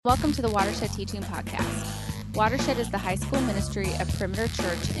Welcome to the Watershed Teaching Podcast. Watershed is the high school ministry of Perimeter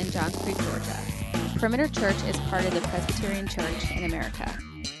Church in Johns Creek, Georgia. Perimeter Church is part of the Presbyterian Church in America.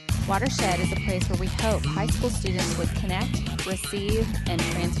 Watershed is a place where we hope high school students would connect, receive, and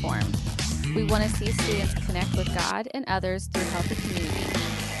transform. We want to see students connect with God and others through healthy community,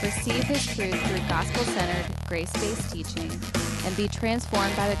 receive His truth through gospel-centered, grace-based teaching, and be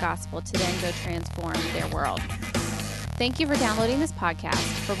transformed by the gospel to then go transform their world. Thank you for downloading this podcast.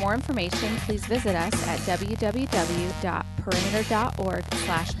 For more information, please visit us at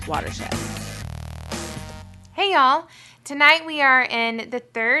www.perimeter.org/watershed. Hey y'all! Tonight we are in the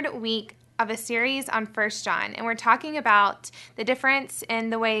third week of a series on 1 John, and we're talking about the difference in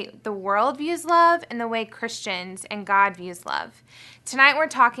the way the world views love and the way Christians and God views love. Tonight we're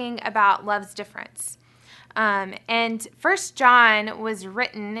talking about love's difference. And 1 John was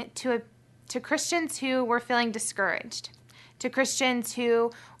written to Christians who were feeling discouraged, to Christians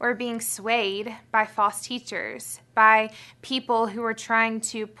who were being swayed by false teachers, by people who were trying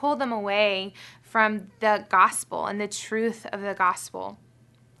to pull them away from the gospel and the truth of the gospel.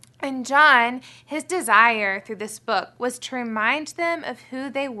 And John, his desire through this book was to remind them of who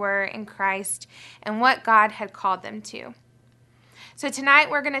they were in Christ and what God had called them to. So tonight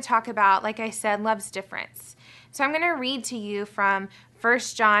we're going to talk about, like I said, love's difference. So I'm going to read to you from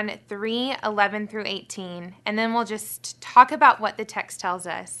 1 John 3:11 through 18, and then we'll just talk about what the text tells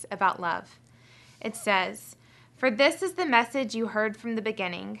us about love. It says, "For this is the message you heard from the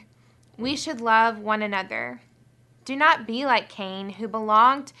beginning. We should love one another. Do not be like Cain, who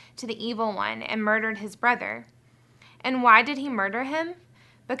belonged to the evil one and murdered his brother. And why did he murder him?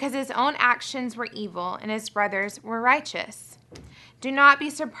 Because his own actions were evil and his brothers were righteous. Do not be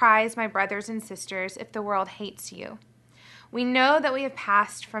surprised, my brothers and sisters, if the world hates you. We know that we have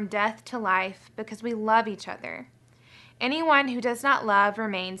passed from death to life because we love each other. Anyone who does not love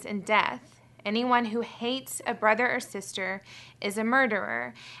remains in death. Anyone who hates a brother or sister is a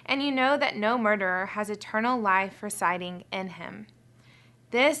murderer, and you know that no murderer has eternal life residing in him.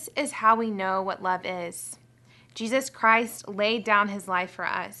 This is how we know what love is. Jesus Christ laid down his life for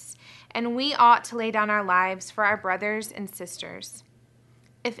us, and we ought to lay down our lives for our brothers and sisters.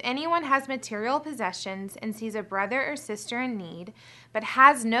 If anyone has material possessions and sees a brother or sister in need, but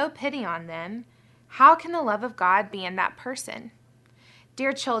has no pity on them, how can the love of God be in that person?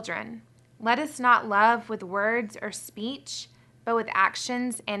 Dear children, let us not love with words or speech, but with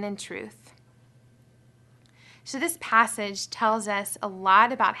actions and in truth." So this passage tells us a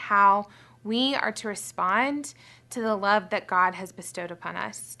lot about how we are to respond to the love that God has bestowed upon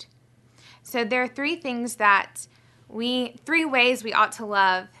us. So there are three ways we ought to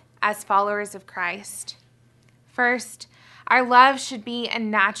love as followers of Christ. First, our love should be a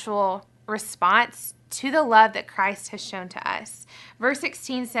natural response to the love that Christ has shown to us. Verse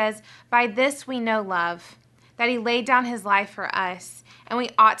 16 says, "By this we know love, that he laid down his life for us, and we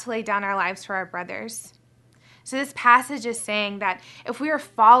ought to lay down our lives for our brothers." So this passage is saying that if we are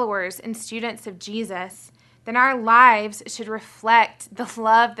followers and students of Jesus, then our lives should reflect the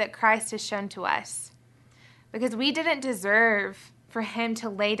love that Christ has shown to us. Because we didn't deserve for him to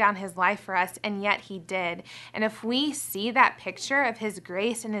lay down his life for us, and yet he did. And if we see that picture of his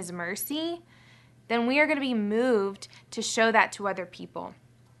grace and his mercy, then we are going to be moved to show that to other people.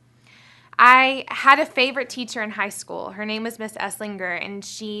 I had a favorite teacher in high school. Her name was Miss Esslinger, and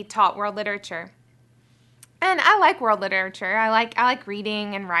she taught world literature. And I like world literature. I like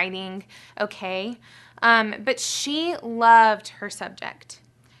reading and writing, okay. But she loved her subject.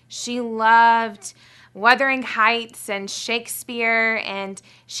 She loved Wuthering Heights and Shakespeare, and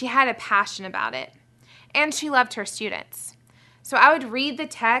she had a passion about it. And she loved her students. So I would read the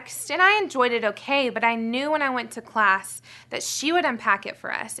text, and I enjoyed it okay, but I knew when I went to class that she would unpack it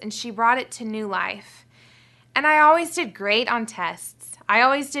for us, and she brought it to new life. And I always did great on tests. I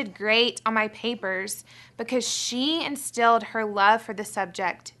always did great on my papers because she instilled her love for the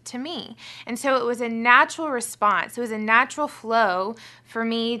subject to me. And so it was a natural response. It was a natural flow for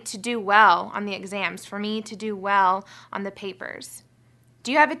me to do well on the exams, for me to do well on the papers.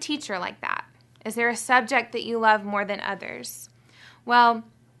 Do you have a teacher like that? Is there a subject that you love more than others? Well,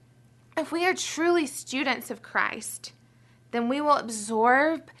 if we are truly students of Christ, then we will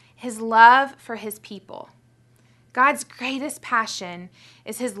absorb his love for his people. God's greatest passion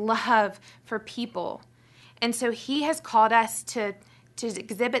is his love for people. And so he has called us to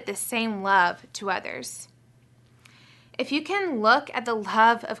exhibit the same love to others. If you can look at the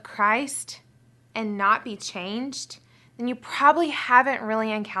love of Christ and not be changed, then you probably haven't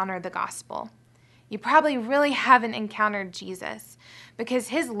really encountered the gospel. You probably really haven't encountered Jesus, because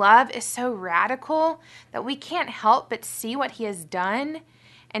his love is so radical that we can't help but see what he has done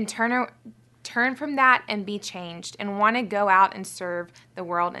and turn from that and be changed and want to go out and serve the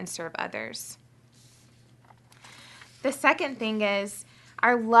world and serve others. The second thing is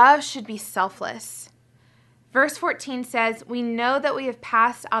our love should be selfless. Verse 14 says, "We know that we have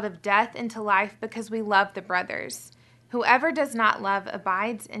passed out of death into life because we love the brothers. Whoever does not love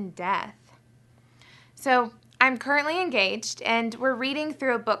abides in death." So I'm currently engaged, and we're reading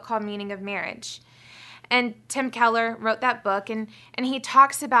through a book called Meaning of Marriage. And Tim Keller wrote that book, and he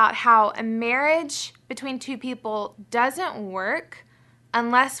talks about how a marriage between two people doesn't work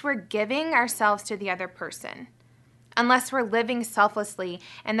unless we're giving ourselves to the other person, unless we're living selflessly,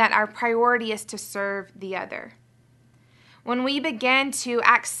 and that our priority is to serve the other. When we begin to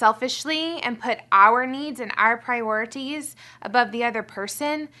act selfishly and put our needs and our priorities above the other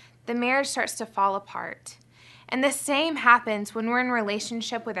person, the marriage starts to fall apart. And the same happens when we're in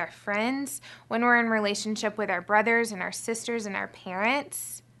relationship with our friends, when we're in relationship with our brothers and our sisters and our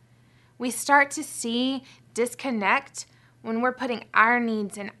parents. We start to see disconnect when we're putting our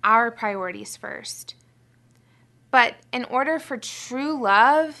needs and our priorities first. But in order for true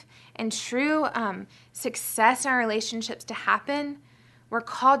love and true success in our relationships to happen, we're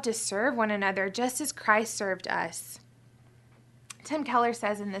called to serve one another just as Christ served us. Tim Keller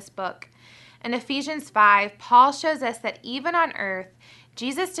says in this book, in Ephesians 5, Paul shows us that even on earth,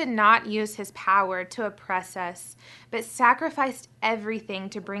 Jesus did not use his power to oppress us, but sacrificed everything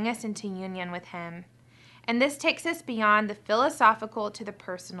to bring us into union with him. And this takes us beyond the philosophical to the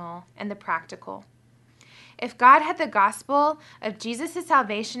personal and the practical. If God had the gospel of Jesus'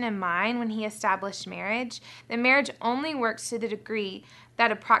 salvation in mind when he established marriage, then marriage only works to the degree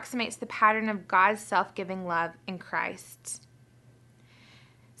that approximates the pattern of God's self-giving love in Christ.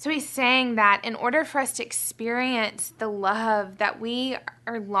 So he's saying that in order for us to experience the love that we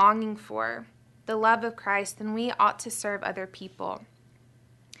are longing for, the love of Christ, then we ought to serve other people.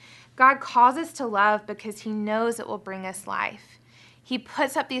 God calls us to love because he knows it will bring us life. He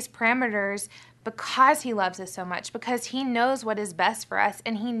puts up these parameters because he loves us so much, because he knows what is best for us,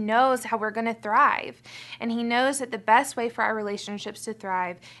 and he knows how we're going to thrive. And he knows that the best way for our relationships to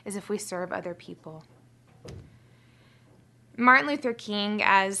thrive is if we serve other people. Martin Luther King,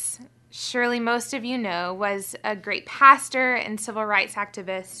 as surely most of you know, was a great pastor and civil rights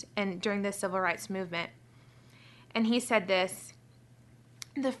activist during the civil rights movement. And he said this,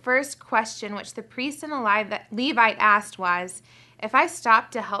 "The first question which the priest and the Levite asked was, 'If I stop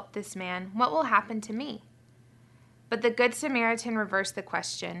to help this man, what will happen to me?' But the Good Samaritan reversed the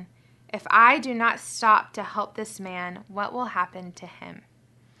question, 'If I do not stop to help this man, what will happen to him?'"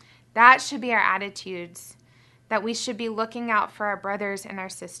 That should be our attitudes, that we should be looking out for our brothers and our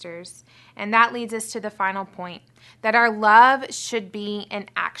sisters. And that leads us to the final point, that our love should be in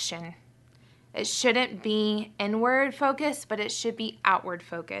action. It shouldn't be inward focused, but it should be outward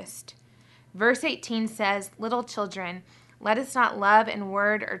focused. Verse 18 says, "Little children, let us not love in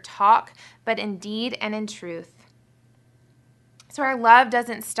word or talk, but in deed and in truth." So our love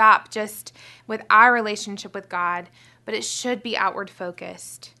doesn't stop just with our relationship with God, but it should be outward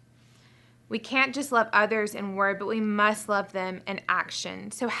focused. We can't just love others in word, but we must love them in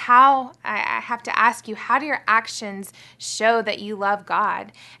action. So I have to ask you, how do your actions show that you love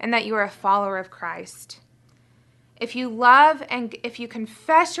God and that you are a follower of Christ? If you love and if you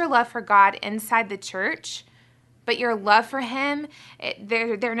confess your love for God inside the church, but your love for him,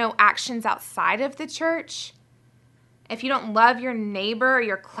 there are no actions outside of the church. If you don't love your neighbor or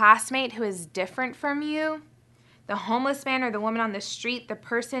your classmate who is different from you, the homeless man or the woman on the street, the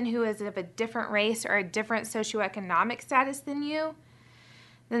person who is of a different race or a different socioeconomic status than you,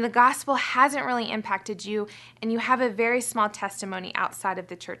 then the gospel hasn't really impacted you, and you have a very small testimony outside of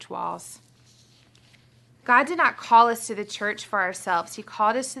the church walls. God did not call us to the church for ourselves. He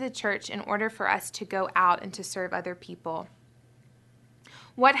called us to the church in order for us to go out and to serve other people.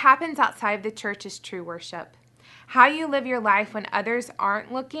 What happens outside of the church is true worship. How you live your life when others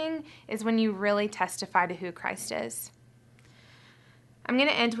aren't looking is when you really testify to who Christ is. I'm going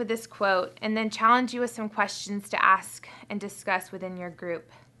to end with this quote and then challenge you with some questions to ask and discuss within your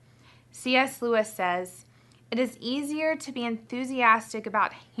group. C.S. Lewis says, "It is easier to be enthusiastic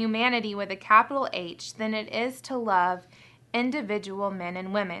about humanity with a capital H than it is to love individual men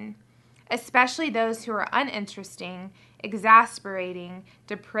and women, especially those who are uninteresting, exasperating,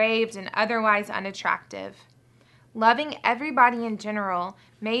 depraved, and otherwise unattractive. Loving everybody in general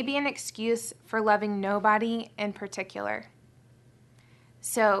may be an excuse for loving nobody in particular."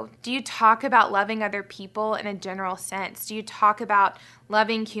 So, do you talk about loving other people in a general sense? Do you talk about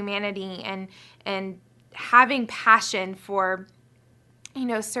loving humanity and having passion for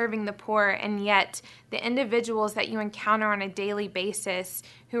serving the poor, and yet the individuals that you encounter on a daily basis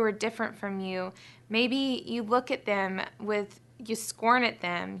who are different from you, maybe you look at them you scorn at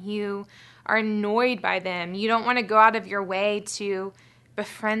them, you are annoyed by them, you don't want to go out of your way to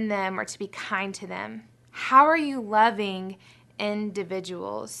befriend them or to be kind to them. How are you loving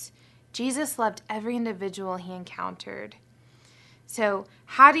individuals? Jesus loved every individual he encountered. So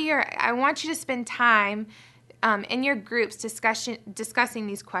I want you to spend time in your groups discussing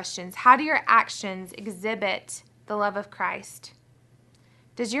these questions. How do your actions exhibit the love of Christ?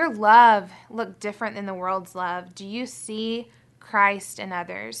 Does your love look different than the world's love? Do you see Christ in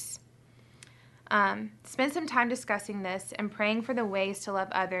others? Spend some time discussing this and praying for the ways to love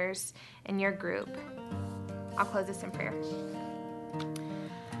others in your group. I'll close this in prayer.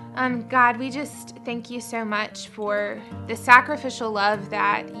 God, we just thank you so much for the sacrificial love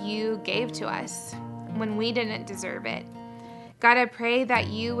that you gave to us when we didn't deserve it. God, I pray that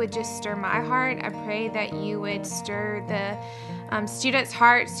you would just stir my heart. I pray that you would stir the students'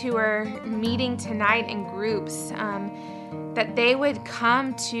 hearts who are meeting tonight in groups, that they would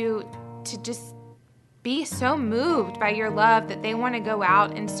come to just be so moved by your love that they want to go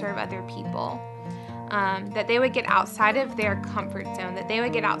out and serve other people. That they would get outside of their comfort zone, that they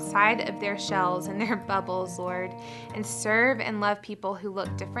would get outside of their shells and their bubbles, Lord, and serve and love people who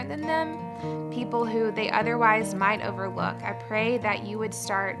look different than them, people who they otherwise might overlook. I pray that you would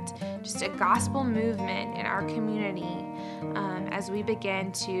start just a gospel movement in our community as we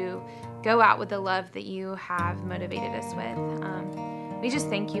begin to go out with the love that you have motivated us with. We just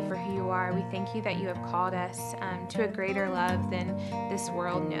thank you for who you are. We thank you that you have called us to a greater love than this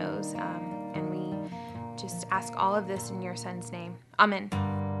world knows. And we just ask all of this in your Son's name.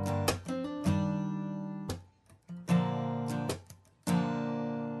 Amen.